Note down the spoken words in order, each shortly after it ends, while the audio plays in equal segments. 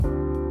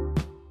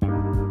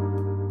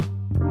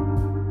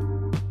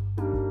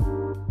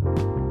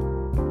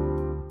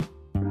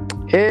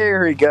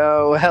Here we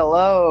go.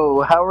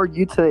 Hello. How are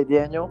you today,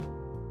 Daniel?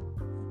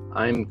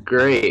 I'm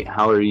great.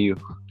 How are you?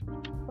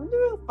 I'm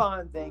doing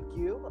fine, thank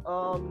you.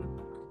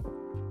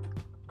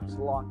 Just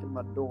locking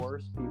my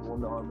doors. People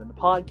know I'm in the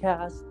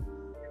podcast.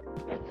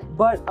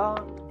 But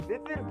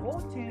Vivid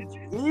Voltage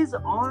is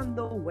on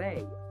the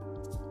way.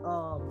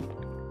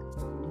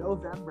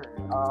 November.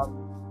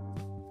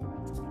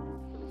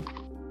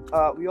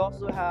 We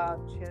also have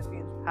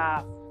Champions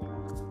Path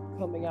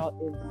coming out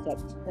in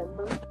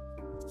September,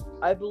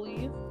 I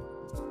believe.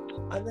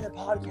 I'm in a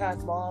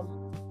podcast, Mom.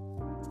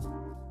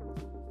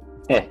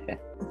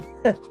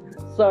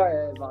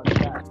 Sorry about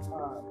that.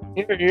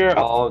 You're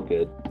all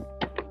good.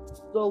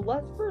 So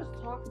let's first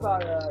talk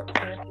about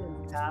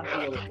Champions Path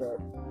a little bit.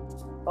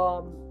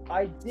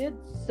 I did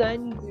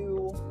send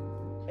you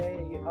a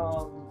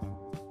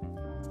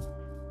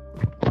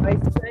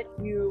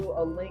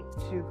link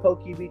to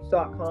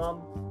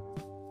PokeBeach.com.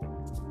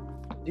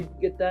 Did you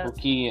get that?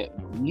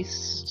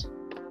 PokeBeast?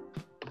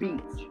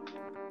 Beach.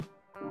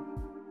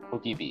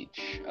 PokeBeach.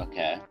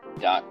 Okay.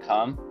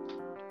 .com.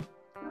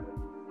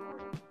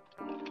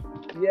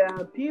 Yeah,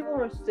 people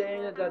are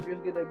saying that there's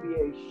going to be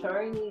a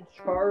shiny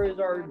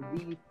Charizard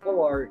V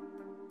full art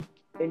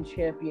in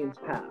Champions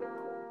Path.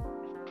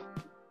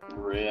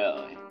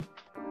 Really?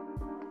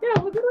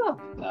 Yeah, look it up.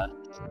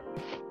 That's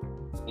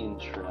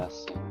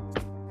interesting.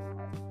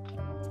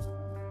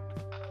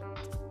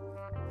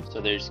 So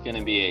there's going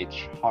to be a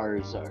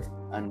Charizard,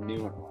 a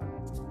newer one.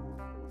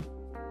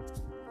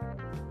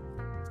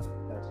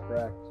 That's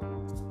correct.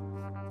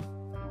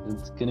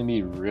 It's going to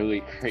be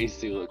really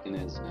crazy looking,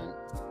 isn't it?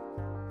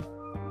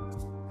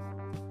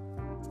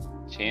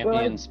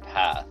 Champions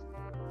Path.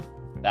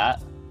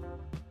 That's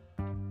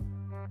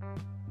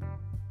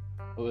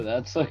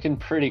looking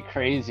pretty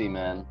crazy,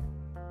 man.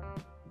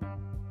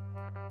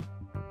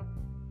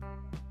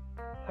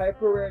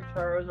 Hyper Rare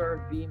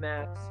Charizard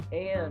VMAX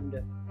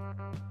and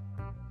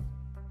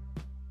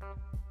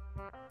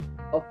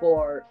a full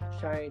art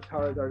shiny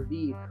Charizard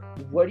V.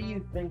 What do you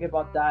think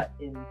about that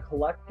in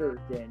collectors,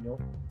 Daniel?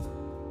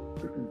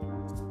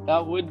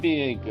 That would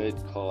be a good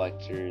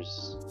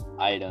collector's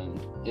item.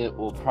 It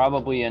will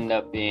probably end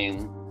up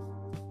being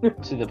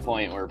to the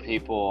point where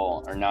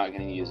people are not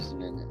going to use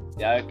it in a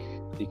deck,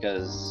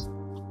 because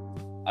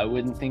I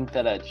wouldn't think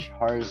that a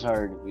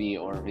Charizard V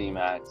or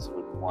VMAX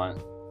would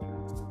want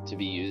to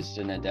be used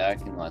in a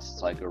deck unless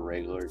it's like a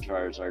regular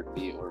Charizard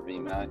V or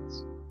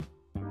VMAX.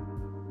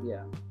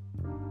 Yeah.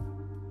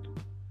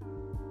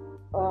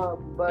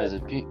 But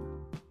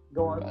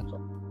go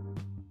on.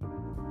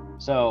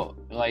 So,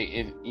 like,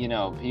 if,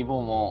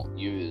 people won't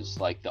use,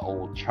 like, the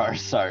old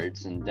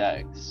Charizards in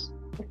decks,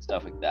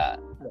 stuff like that.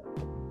 Yeah.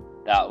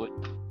 That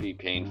would be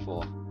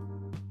painful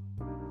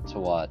to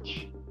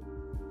watch.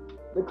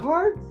 The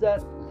cards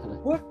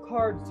what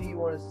cards do you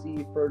want to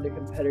see for the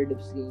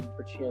competitive scene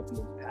for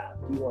Champions Path?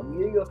 Do you want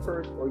me to go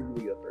first or you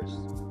to go first?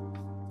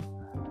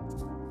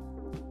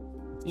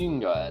 You can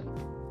go ahead.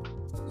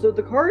 So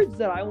the cards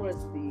that I want to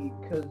see,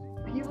 because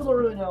people don't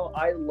really know,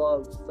 I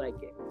love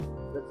Psychic.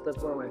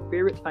 That's one of my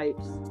favorite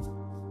types.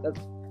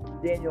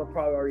 Daniel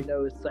probably already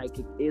knows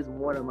Psychic is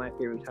one of my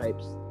favorite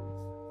types.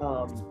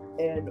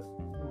 And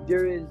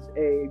there is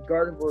a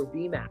Gardevoir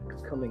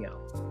VMAX coming out.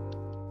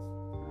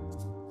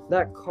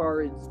 That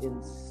card's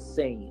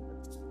insane.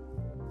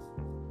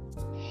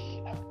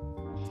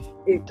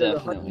 It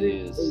does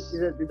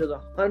it does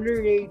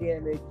 180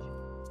 damage.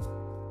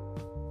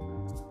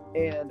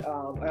 And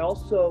I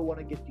also want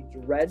to get the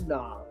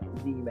Dreadnought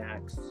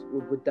VMAX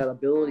with that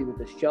ability, with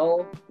the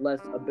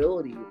shell-less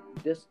ability.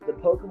 The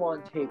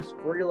Pokemon takes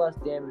 40 less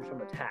damage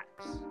from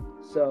attacks.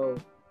 So,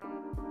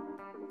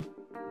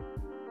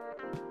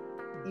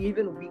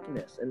 even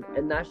weakness,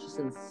 and that's just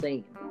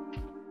insane.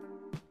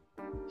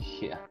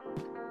 Yeah.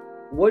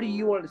 What do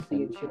you want to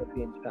see in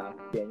Champions Path,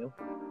 Daniel?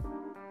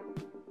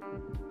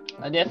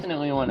 I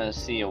definitely want to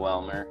see a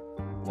Welmer,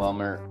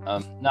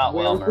 not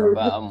Welmer,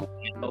 but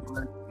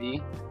Welmer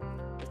V.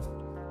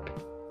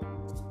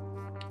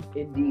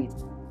 Indeed.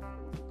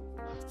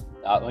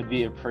 That would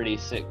be a pretty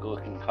sick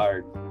looking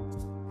card.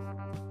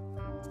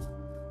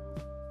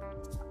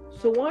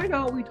 So why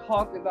don't we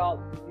talk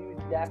about the new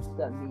decks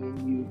that me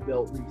and you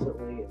built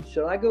recently?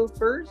 Should I go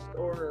first,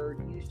 or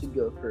you should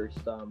go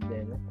first,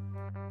 Daniel?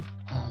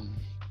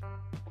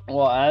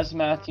 Well, as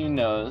Matthew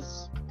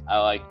knows, I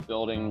like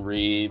building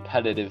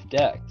repetitive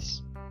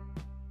decks.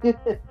 Just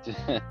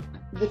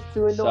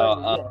to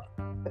annoy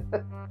me.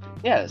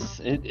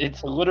 Yes,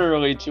 it's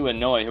literally to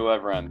annoy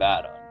whoever I'm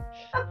bad on.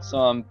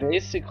 So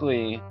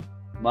basically,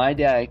 my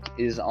deck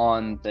is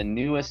on the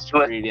newest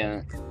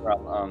ingredient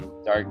from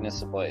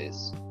Darkness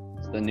Ablaze.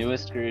 It's the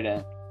newest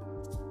ingredient,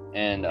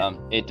 and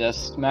it does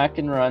smack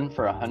and run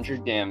for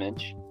 100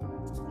 damage.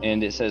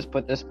 And it says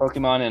put this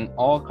Pokemon and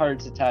all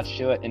cards attached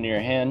to it into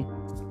your hand.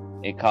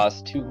 It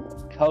costs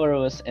 2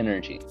 colorless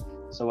energy.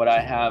 So what I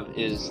have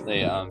is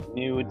the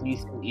new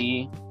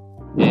DCE.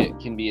 It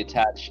can be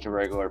attached to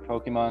regular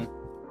Pokemon.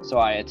 So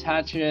I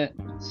attach it,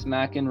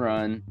 smack and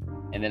run,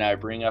 and then I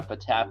bring up a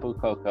Tapu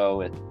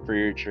Koko for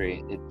your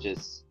tree.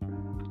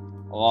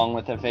 along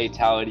with a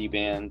Fatality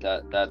Band.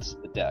 That's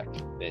the deck,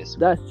 basically.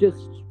 That's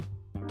just...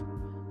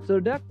 So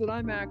the deck that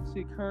I'm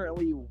actually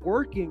currently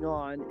working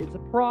on, it's a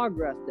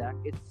progress deck.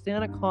 It's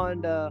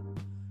Sandaconda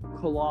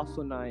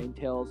Colossal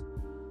Ninetales.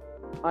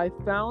 I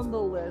found the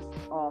list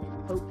off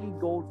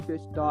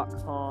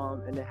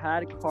PokeGoldfish.com, and it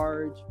had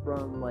cards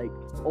from, like,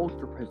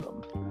 Ultra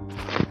Prism.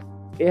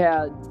 It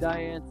had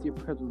Diancie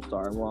Prism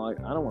Star. And well,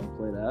 I don't want to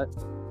play that.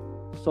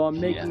 So I'm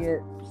making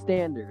it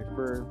standard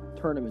for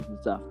tournaments and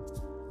stuff.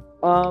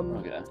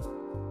 Okay.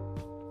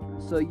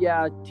 So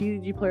yeah,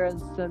 TCG player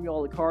hasn't sent me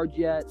all the cards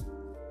yet.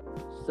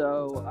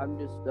 So I'm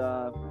just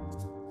the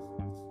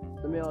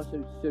mail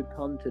should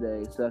come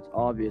today, so that's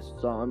obvious.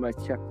 So I might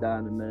check that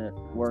in a minute.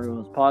 We're on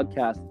this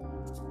podcast.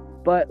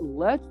 But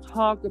let's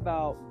talk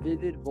about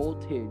Vivid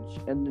Voltage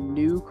and the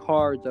new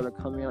cards that are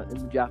coming out in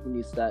the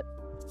Japanese set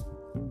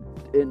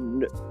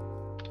in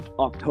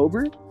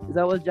October. Is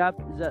that what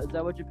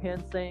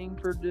Japan's saying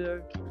for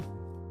the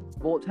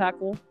Volt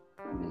Tackle?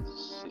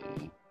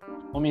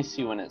 Let me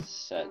see when it's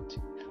set to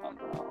come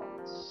out.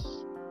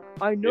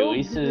 I know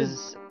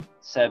releases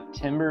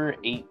September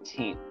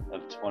 18th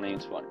of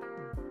 2020.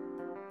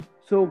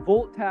 So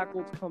Volt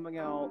Tackle's coming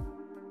out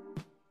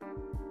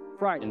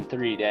Friday. In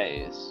 3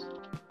 days.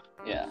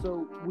 Yeah.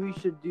 So we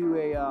should do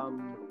a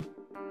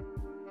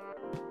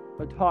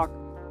talk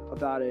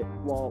about it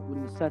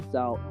when the set's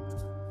out.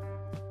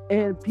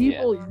 And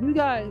people, you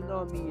guys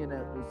know me in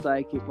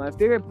Psychic. My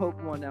favorite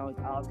Pokemon now is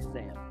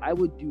Alakazam. I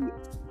would do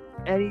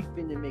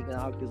anything to make an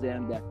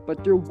Alakazam deck,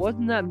 but there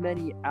wasn't that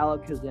many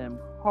Alakazam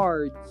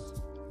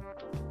cards.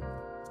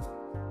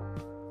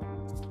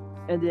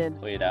 And then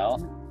played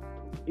out.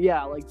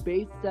 Yeah, like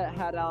base set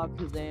had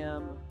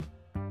Alakazam.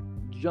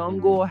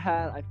 Jungle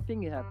had, I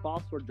think it had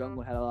Phosphor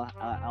Jungle had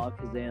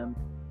Alakazam.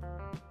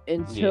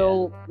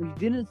 Until we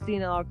didn't see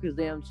an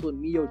Alakazam until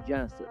Neo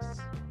Genesis.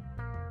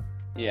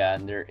 Yeah,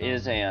 and there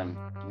is a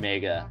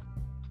Mega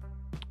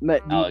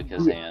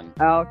Alakazam.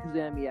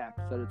 Alakazam EX,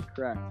 that is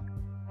correct.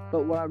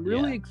 But what I'm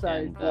really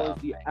excited for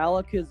is the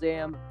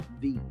Alakazam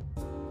V.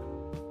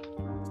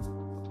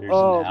 There's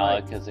an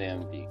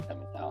Alakazam V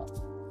coming out.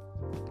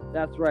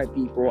 That's right,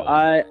 people. Really?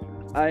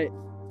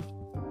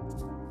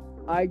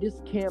 I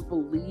just can't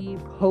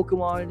believe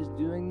Pokemon is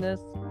doing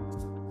this.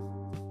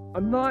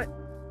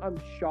 I'm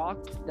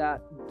shocked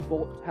that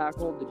Volt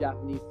Tackle, the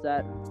Japanese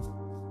set,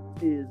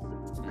 is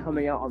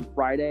coming out on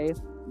Friday,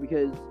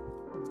 because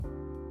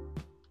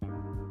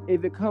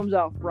if it comes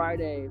out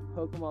Friday,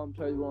 Pokemon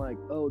players will be like,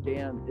 oh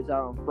damn, it's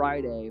out on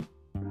Friday,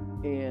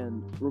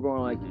 and we're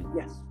going like,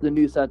 yes, the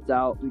new set's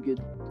out, we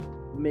could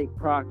make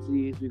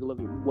proxies, we could look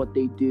at what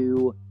they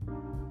do.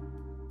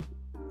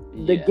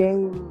 The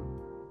game,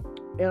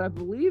 and I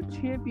believe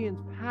Champions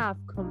Path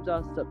comes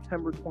out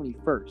September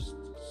 21st,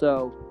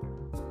 so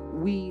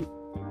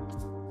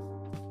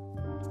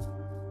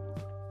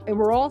and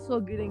we're also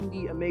getting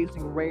the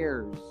amazing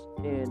rares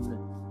in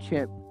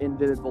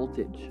Vivid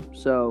Voltage.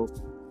 So,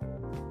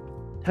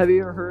 have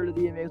you ever heard of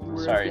the amazing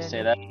rares? Sorry,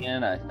 say that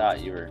again. I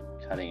thought you were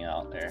cutting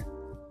out there.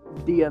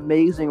 The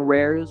amazing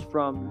rares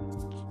from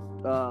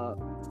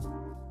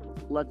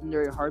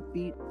Legendary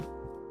Heartbeat.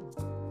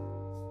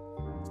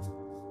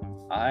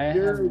 I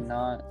have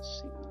not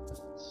seen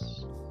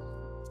this.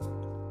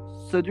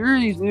 So there are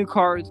these new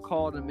cards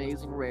called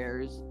Amazing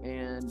Rares,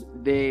 and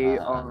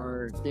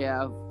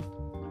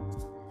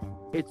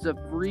it's a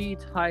free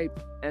type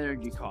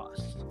energy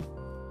cost.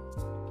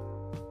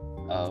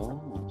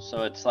 Oh,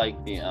 so it's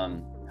like the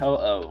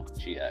Ho-Oh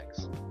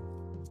GX.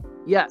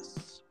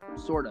 Yes,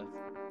 sort of.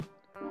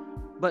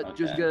 But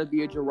there's gonna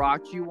be a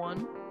Jirachi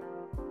one,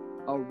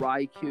 a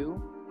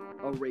Raikou,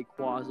 a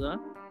Rayquaza,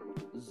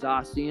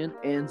 Zacian,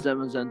 and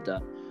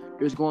Zamazenta.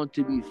 There's going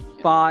to be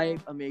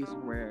 5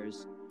 amazing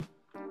rares.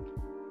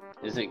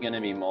 Is it going to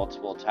be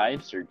multiple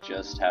types or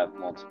just have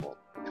multiple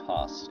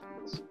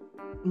costumes?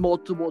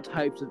 Multiple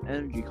types of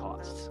energy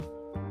costs.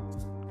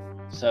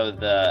 So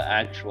the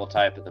actual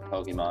type of the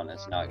Pokemon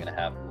is not going to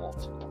have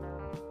multiple.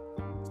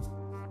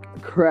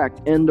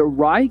 Correct. And the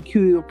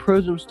Raikou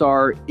Prism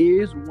Star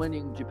is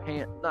winning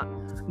Japan.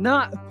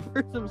 Not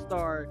Prism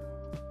Star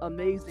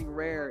Amazing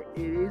Rare.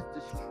 It is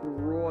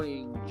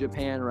destroying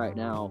Japan right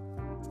now.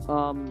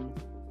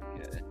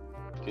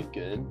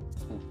 Good.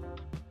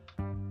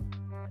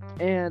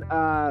 And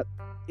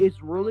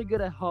it's really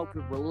gonna help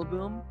with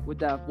Rillaboom with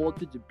that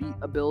Voltage Beat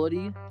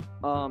ability.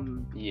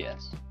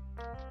 Yes.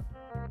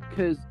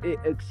 Because it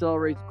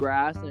accelerates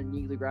grass and it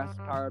needs the grass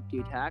to power up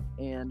the attack,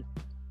 and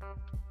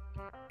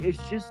it's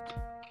just,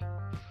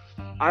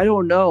 I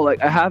don't know.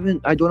 Like I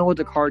don't know what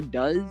the card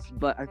does,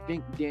 but I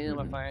think Daniel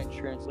might find a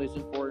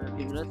translation for it in a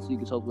few minutes, so you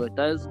can tell what it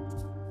does.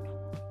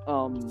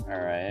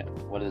 Alright,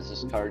 what is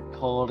this card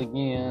called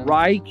again?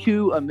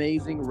 Raikou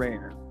Amazing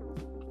Rare.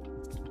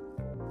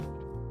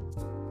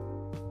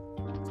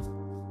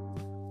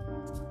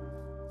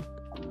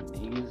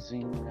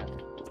 Amazing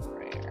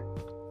Rare.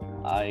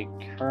 I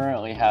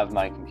currently have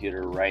my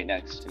computer right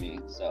next to me,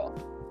 so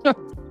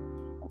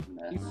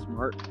He's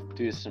smart.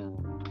 Do some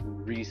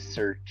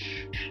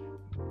research.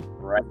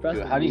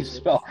 Raikou. How do you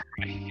spell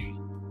Raikou?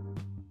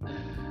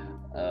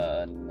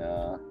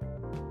 No.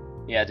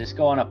 Yeah, just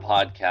go on a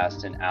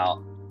podcast and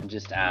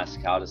just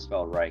ask how to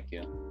spell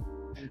Raikou.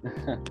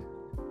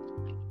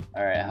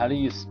 Alright, how do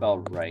you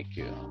spell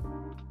Raikou?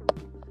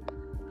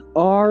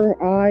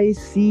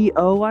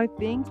 Rico, I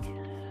think.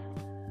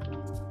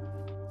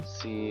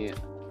 See,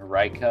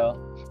 Raikou?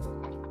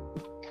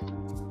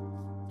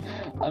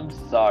 I'm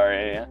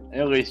sorry.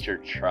 At least you're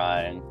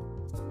trying.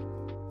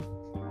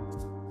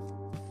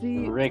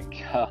 See,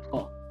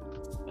 Raikou.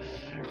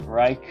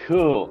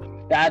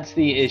 Raikou. That's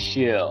the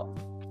issue.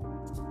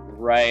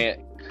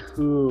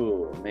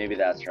 Raikou. Maybe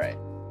that's right.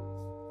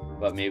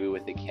 But maybe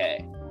with a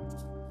K.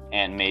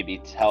 And maybe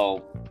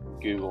tell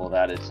Google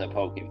that it's a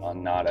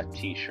Pokemon, not a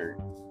t-shirt.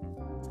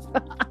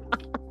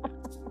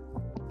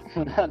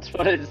 That's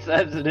what it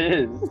says it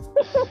is.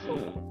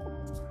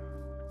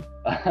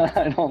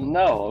 I don't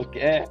know,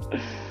 okay?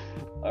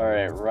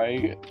 Alright,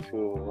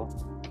 Raikou.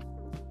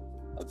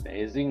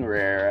 Amazing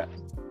rare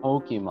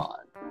Pokemon.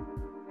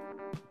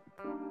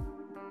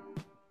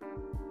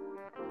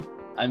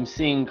 I'm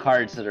seeing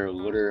cards that are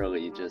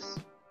literally just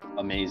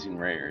amazing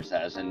rares,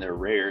 as in they're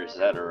rares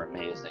that are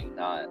amazing,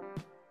 not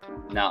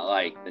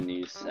like the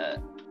new set.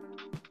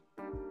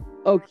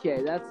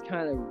 okay, that's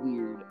kind of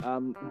weird.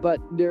 But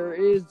there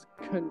is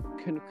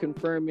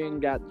confirming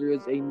that there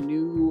is a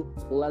new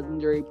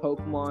legendary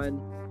Pokemon.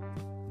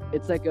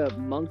 It's like a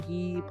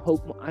monkey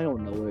Pokemon. I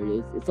don't know what it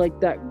is. It's like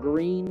that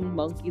green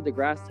monkey, the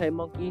grass type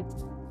monkey.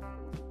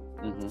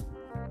 Mm-hmm.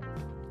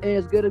 And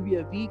it's gonna be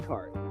a V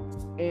card.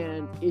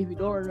 And if you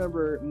don't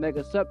remember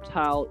Mega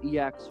Sceptile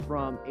EX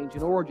from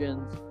Ancient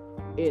Origins,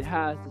 it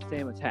has the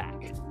same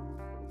attack.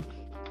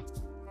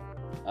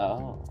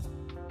 Oh.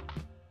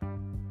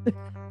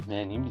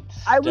 Man, you've been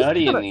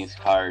studying these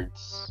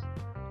cards.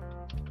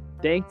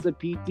 Thanks to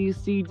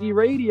PTCG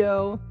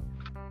Radio.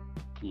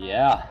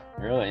 Yeah,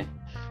 really.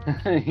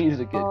 He's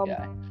a good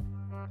guy.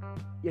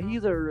 Yeah,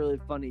 he's a really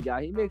funny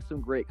guy. He makes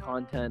some great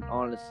content,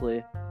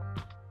 honestly.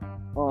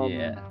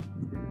 Yeah.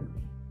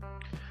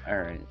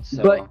 Alright,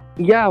 so... But,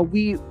 yeah,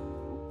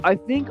 I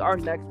think our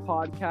next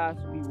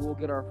podcast, we will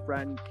get our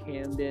friend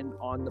Camden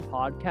on the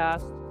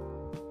podcast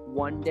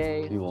one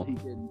day. We will. So he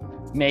can,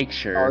 make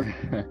sure.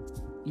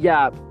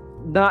 yeah,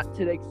 not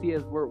today,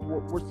 because we're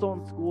still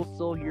in school,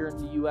 still here in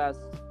the U.S.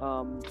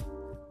 Yeah.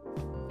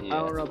 I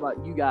don't know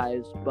about you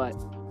guys, but...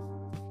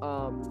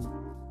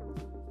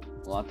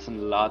 Lots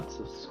and lots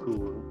of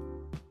school.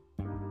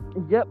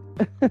 Yep.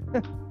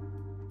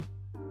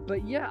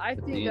 But yeah, I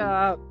think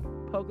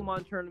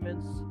Pokemon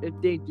tournaments, if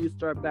they do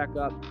start back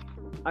up,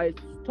 I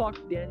talked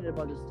to Daniel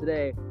about this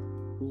today.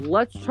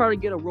 Let's try to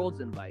get a Worlds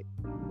invite.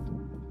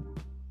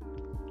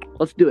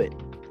 Let's do it.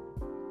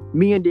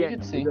 Me and Daniel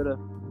can go to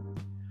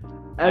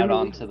every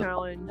league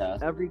challenge,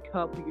 every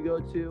cup we could go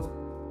to,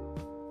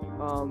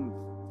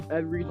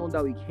 every regional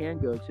that we can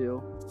go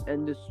to,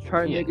 and just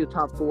try to make it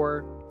top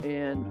 4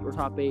 or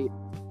top 8,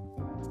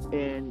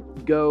 and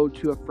go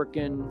to a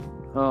frickin'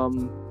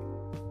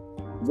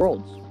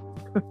 Worlds.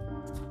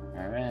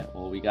 Alright,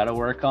 well, we gotta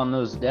work on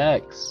those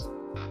decks.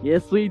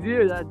 Yes, we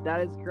do.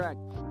 That is correct.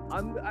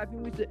 I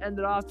think we should end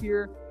it off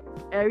here.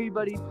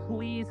 Everybody,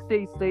 please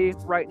stay safe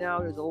right now.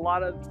 There's a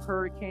lot of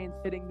hurricanes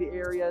hitting the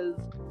areas.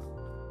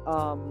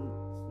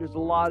 There's a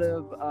lot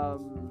of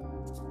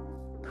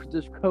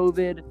just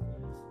COVID.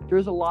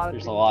 There's a lot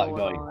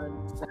going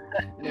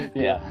on.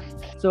 Yeah.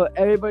 So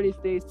everybody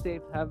stay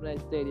safe. Have a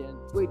nice day, Dan.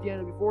 Wait,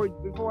 Dan, before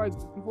we go, I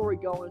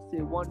want to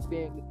say one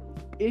thing.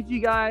 If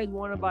you guys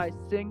want to buy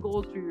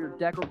singles for your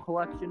Deco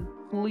collection,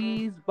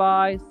 please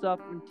buy stuff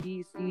from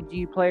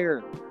TCG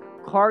Player.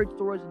 Card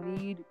stores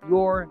need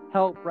your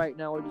help right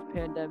now with this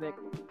pandemic.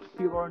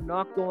 People are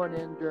not going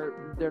in.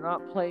 They're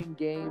not playing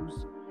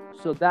games.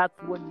 So that's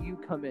when you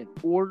come in.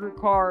 Order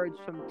cards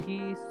from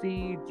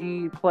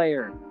TCG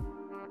Player.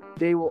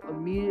 They will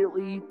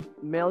immediately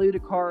mail you the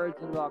cards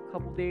in about a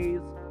couple days,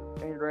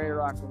 and you're ready to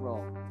rock and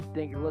roll.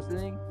 Thank you for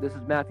listening. This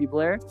is Matthew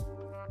Blair.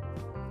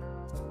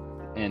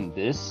 And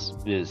this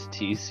is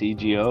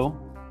TCGO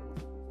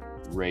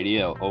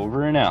Radio.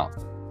 Over and out.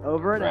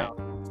 Over and out.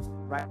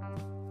 Right.